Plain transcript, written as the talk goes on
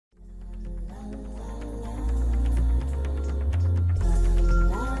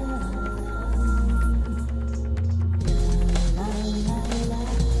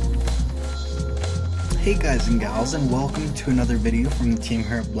Hey guys and gals, and welcome to another video from the team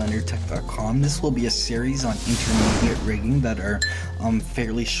here at BlenderTech.com. This will be a series on intermediate rigging that are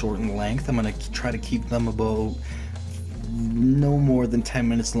fairly short in length. I'm going to try to keep them about no more than 10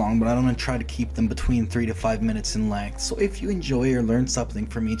 minutes long, but I'm going to try to keep them between 3 to 5 minutes in length. So if you enjoy or learn something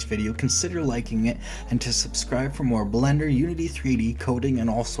from each video, consider liking it and to subscribe for more Blender, Unity 3D, coding, and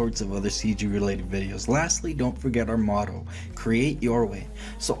all sorts of other CG related videos. Lastly, don't forget our motto, create your way.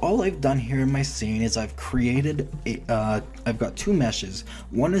 So all I've done here in my scene is I've created I've got two meshes.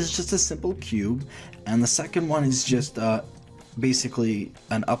 One is just a simple cube, and the second one is just basically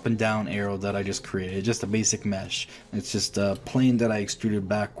an up and down arrow that I just created, just a basic mesh. It's just a plane that I extruded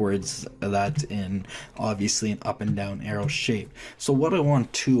backwards, that in obviously an up and down arrow shape. So what I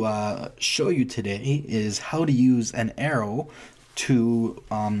want to show you today is how to use an arrow to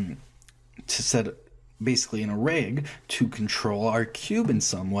set basically in a rig to control our cube in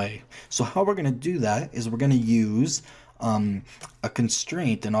some way. So how we're going to do that is we're going to use a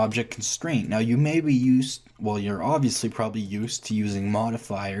constraint, an object constraint. Now you may be used, well, you're obviously probably used to using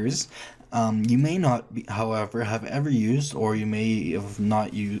modifiers. You may not be, however, have ever used, or you may have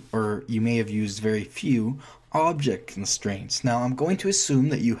not used, or you may have used very few object constraints. Now I'm going to assume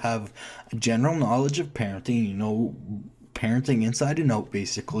that you have a general knowledge of parenting, you know parenting inside and out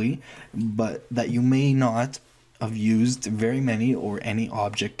basically, but that you may not have used very many or any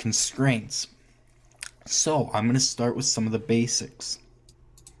object constraints. So I'm going to start with some of the basics.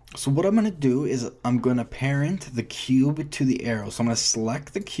 So what I'm going to do is I'm going to parent the cube to the arrow. So I'm going to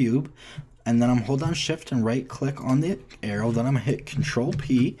select the cube, and then I'm hold down shift and right click on the arrow. Then I'm going to hit Control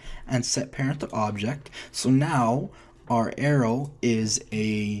P and set parent to object. So now our arrow is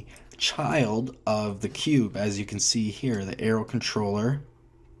a child of the cube. As you can see here, the arrow controller,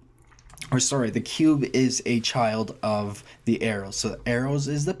 or sorry, the cube is a child of the arrow. So the arrows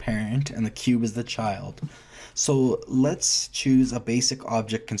is the parent and the cube is the child. So let's choose a basic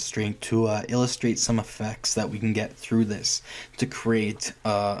object constraint to illustrate some effects that we can get through this to create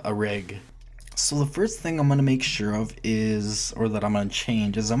a rig. So the first thing I'm going to make sure of is, or that I'm going to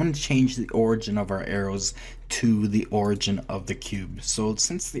change, is I'm going to change the origin of our arrows to the origin of the cube. So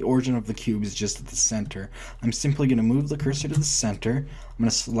since the origin of the cube is just at the center, I'm simply going to move the cursor to the center. I'm going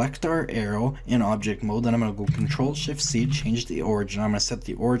to select our arrow in object mode, then I'm going to go Control Shift C, change the origin. I'm going to set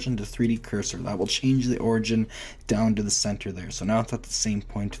the origin to 3D cursor. That will change the origin down to the center there. So now it's at the same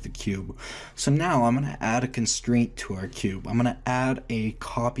point to the cube. So now I'm going to add a constraint to our cube. I'm going to add a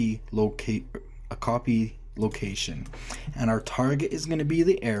copy location, and our target is going to be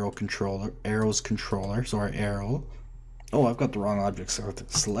the arrow's controller. So our arrow, oh, I've got the wrong object, so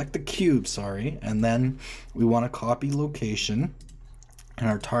select the cube, sorry, and then we want a copy location, and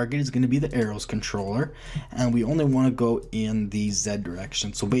our target is going to be the arrow's controller, and we only want to go in the Z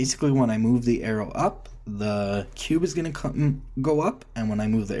direction. So basically when I move the arrow up, the cube is going to go up, and when I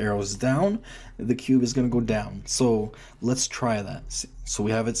move the arrows down, the cube is going to go down. So let's try that. So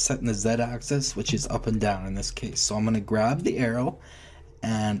we have it set in the Z axis, which is up and down in this case. So I'm going to grab the arrow,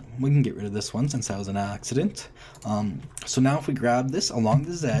 and we can get rid of this one since that was an accident. So now if we grab this along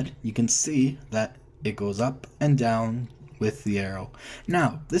the Z, you can see that it goes up and down with the arrow.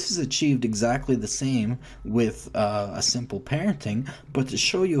 Now this is achieved exactly the same with a simple parenting, but to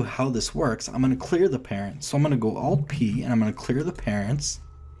show you how this works, I'm going to clear the parent. So I'm going to go Alt P and I'm going to clear the parents,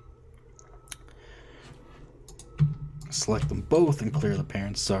 select them both and clear the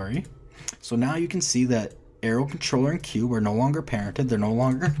parents, sorry. So now you can see that arrow controller and cube are no longer parented, they're no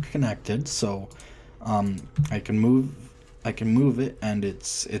longer connected. So I can move it and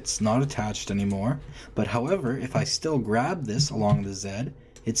it's not attached anymore. But however, if I still grab this along the Z,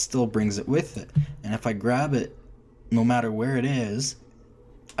 it still brings it with it. And if I grab it, no matter where it is,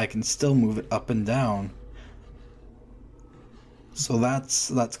 I can still move it up and down. So that's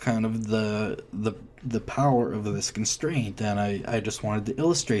kind of the power of this constraint, and I just wanted to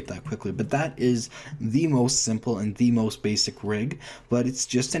illustrate that quickly. But that is the most simple and the most basic rig, but it's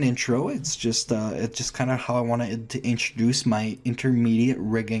just an intro. It's just kind of how I wanted to introduce my intermediate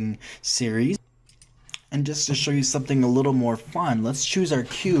rigging series. And just to show you something a little more fun, let's choose our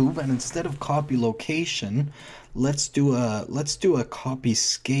cube, and instead of copy location, let's do a copy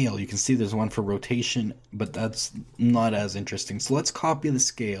scale. You can see there's one for rotation, but that's not as interesting. So let's copy the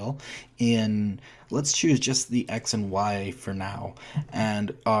scale in, let's choose just the X and Y for now,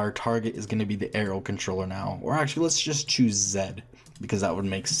 and our target is going to be the arrow controller now. Or actually, let's just choose Z, because that would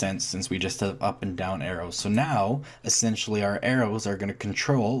make sense since we just have up and down arrows. So now essentially our arrows are going to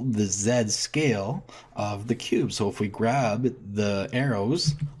control the Z scale of the cube. So if we grab the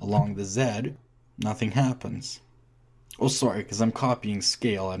arrows along the Z, nothing happens. Oh, sorry, because I'm copying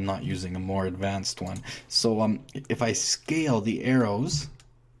scale. I'm not using a more advanced one. So if I scale the arrows,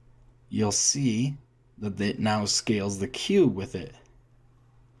 you'll see that it now scales the cube with it.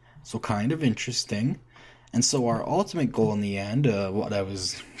 So kind of interesting. And so our ultimate goal in the end, what I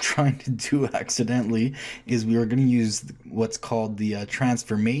was trying to do accidentally, is we were going to use what's called the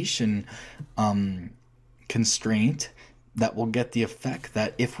transformation constraint that will get the effect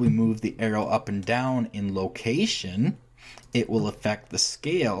that if we move the arrow up and down in location, it will affect the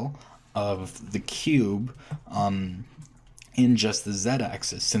scale of the cube in just the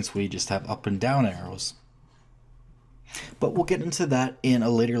z-axis, since we just have up and down arrows. But we'll get into that in a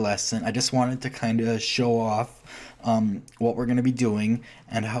later lesson. I just wanted to kind of show off what we're going to be doing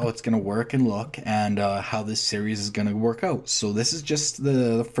and how it's going to work and look, and how this series is going to work out. So this is just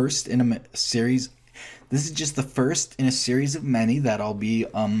the first in a series. This is just the first in a series of many that I'll be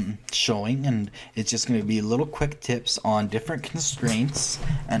showing, and it's just going to be little quick tips on different constraints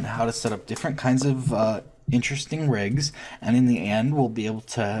and how to set up different kinds of interesting rigs, and in the end we'll be able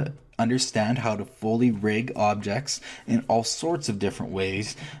to understand how to fully rig objects in all sorts of different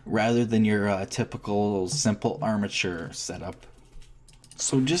ways rather than your typical simple armature setup.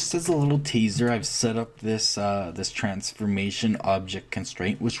 So just as a little teaser, I've set up this this transformation object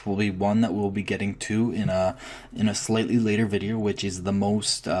constraint, which will be one that we'll be getting to in a slightly later video, which is the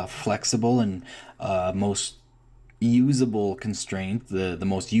most flexible and most usable constraint, the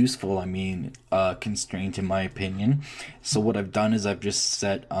most useful, I mean, constraint in my opinion. So what I've done is I've just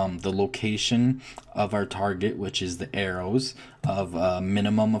set the location of our target, which is the arrows, of a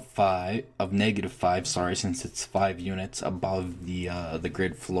minimum of -5, sorry, since it's 5 units above the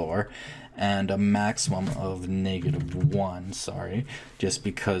grid floor, and a maximum of -1, sorry, just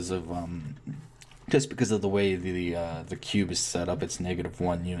because of the way the cube is set up. It's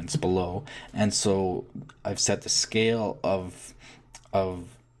 -1 units below, and so I've set the scale of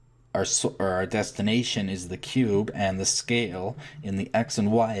our destination is the cube, and the scale in the x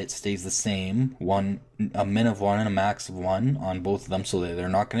and y, it stays the same, a min of 1 and a max of 1 on both of them, so they're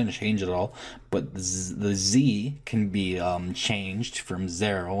not going to change at all. But the z can be changed from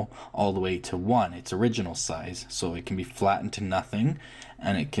 0 all the way to 1, its original size, so it can be flattened to nothing,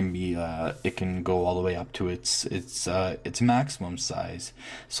 and it can be it can go all the way up to its maximum size.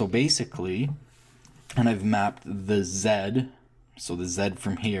 So basically, and I've mapped the z, so the z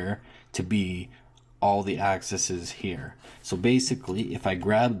from here, to be all the axes here. So basically, if I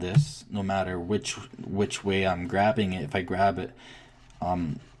grab this, no matter which way I'm grabbing it, if I grab it,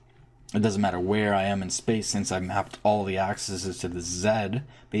 it doesn't matter where I am in space, since I mapped all the axes to the z.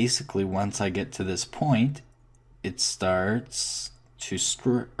 Basically, once I get to this point, it starts to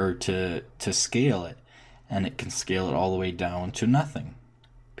scale it, and it can scale it all the way down to nothing,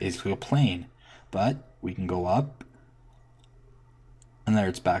 basically a plane. But we can go up, and there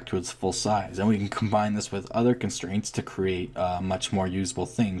it's back to its full size, and we can combine this with other constraints to create much more usable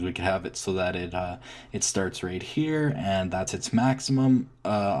things. We could have it so that it starts right here, and that's its maximum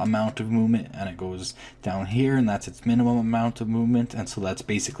amount of movement, and it goes down here, and that's its minimum amount of movement, and so that's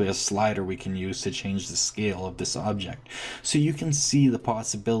basically a slider we can use to change the scale of this object. So you can see the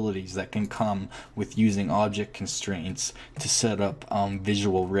possibilities that can come with using object constraints to set up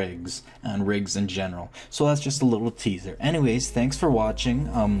visual rigs and rigs in general. So that's just a little teaser. Anyways, thanks for watching.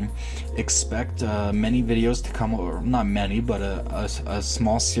 Expect many videos to come, or not many, but a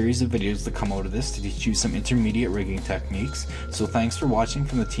small series of videos to come out of this to teach you some intermediate rigging techniques. So thanks for watching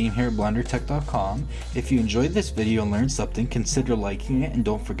from the team here at BlenderTech.com. If you enjoyed this video and learned something, consider liking it, and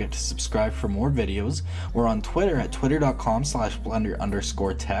don't forget to subscribe for more videos. We're on Twitter at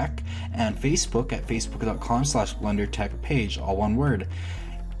twitter.com/blender_tech, and Facebook at facebook.com/blendertechpage, all one word.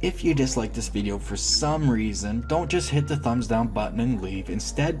 If you dislike this video for some reason, don't just hit the thumbs down button and leave.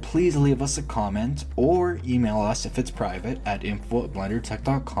 Instead, please leave us a comment or email us if it's private at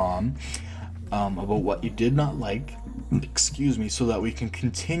info@blendertech.com about what you did not like, excuse me, so that we can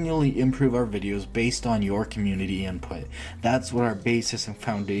continually improve our videos based on your community input. That's what our basis and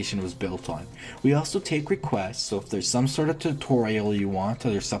foundation was built on. We also take requests, so if there's some sort of tutorial you want, or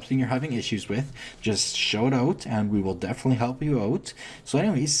there's something you're having issues with, just show it out and we will definitely help you out. So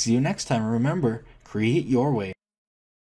anyways, see you next time. Remember, create your way.